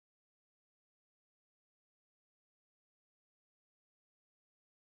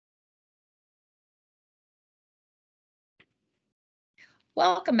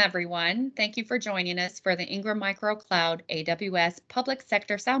Welcome, everyone. Thank you for joining us for the Ingram Micro Cloud AWS Public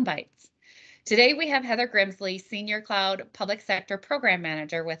Sector Soundbites. Today, we have Heather Grimsley, Senior Cloud Public Sector Program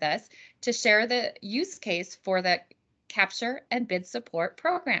Manager, with us to share the use case for the Capture and Bid Support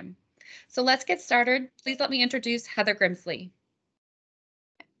Program. So let's get started. Please let me introduce Heather Grimsley.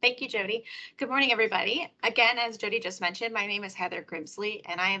 Thank you, Jody. Good morning, everybody. Again, as Jody just mentioned, my name is Heather Grimsley,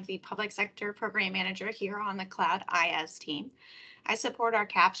 and I am the Public Sector Program Manager here on the Cloud IS team. I support our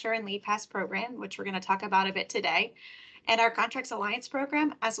Capture and Lead Pass program, which we're going to talk about a bit today, and our Contracts Alliance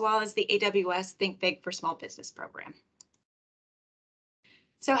program, as well as the AWS Think Big for Small Business program.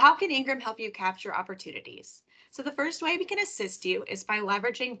 So how can Ingram help you capture opportunities? So the first way we can assist you is by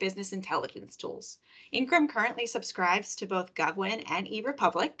leveraging business intelligence tools. Ingram currently subscribes to both GovWin and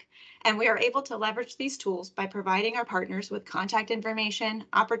eRepublic, and we are able to leverage these tools by providing our partners with contact information,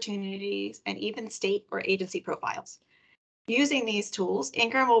 opportunities, and even state or agency profiles. Using these tools,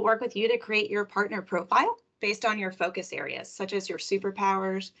 Ingram will work with you to create your partner profile based on your focus areas, such as your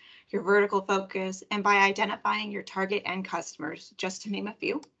superpowers, your vertical focus, and by identifying your target end customers, just to name a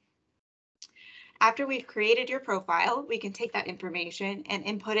few. After we've created your profile, we can take that information and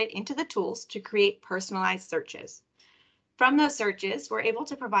input it into the tools to create personalized searches. From those searches, we're able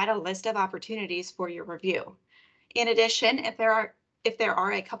to provide a list of opportunities for your review. In addition, if there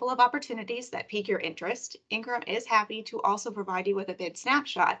are a couple of opportunities that pique your interest, Ingram is happy to also provide you with a bid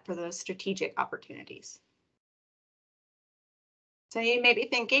snapshot for those strategic opportunities. So you may be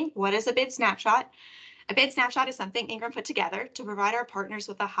thinking, what is a bid snapshot? A bid snapshot is something Ingram put together to provide our partners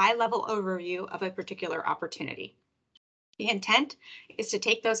with a high-level overview of a particular opportunity. The intent is to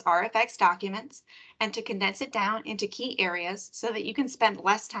take those RFX documents and to condense it down into key areas so that you can spend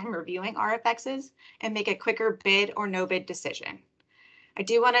less time reviewing RFXs and make a quicker bid or no bid decision. I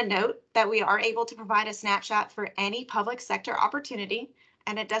do want to note that we are able to provide a snapshot for any public sector opportunity,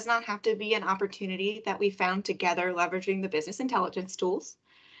 and it does not have to be an opportunity that we found together leveraging the business intelligence tools.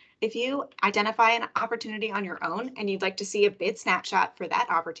 If you identify an opportunity on your own and you'd like to see a bid snapshot for that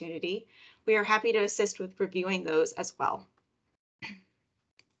opportunity, we are happy to assist with reviewing those as well.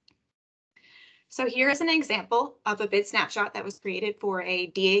 So here is an example of a bid snapshot that was created for a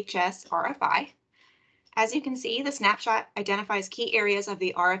DHS RFI. As you can see, the snapshot identifies key areas of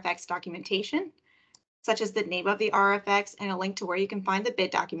the RFX documentation, such as the name of the RFX and a link to where you can find the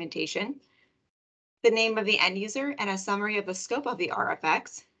bid documentation, the name of the end user, and a summary of the scope of the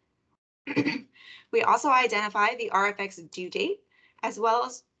RFX. We also identify the RFX due date, as well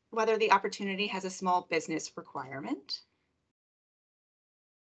as whether the opportunity has a small business requirement.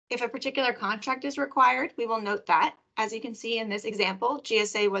 If a particular contract is required, we will note that. As you can see in this example,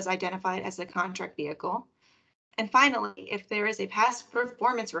 GSA was identified as the contract vehicle. And finally, if there is a past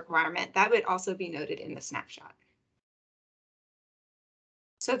performance requirement, that would also be noted in the snapshot.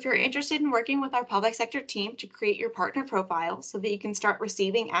 So if you're interested in working with our public sector team to create your partner profile so that you can start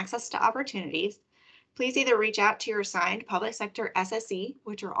receiving access to opportunities, please either reach out to your assigned public sector SSE,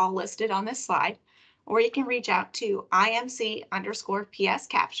 which are all listed on this slide, or you can reach out to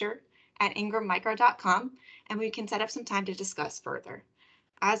imc_pscapture@ingrammicro.com, and we can set up some time to discuss further.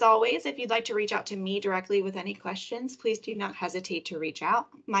 As always, if you'd like to reach out to me directly with any questions, please do not hesitate to reach out.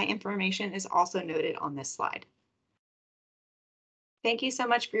 My information is also noted on this slide. Thank you so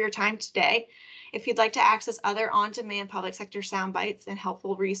much for your time today. If you'd like to access other on-demand public sector sound bites and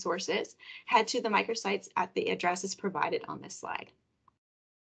helpful resources, head to the microsites at the addresses provided on this slide.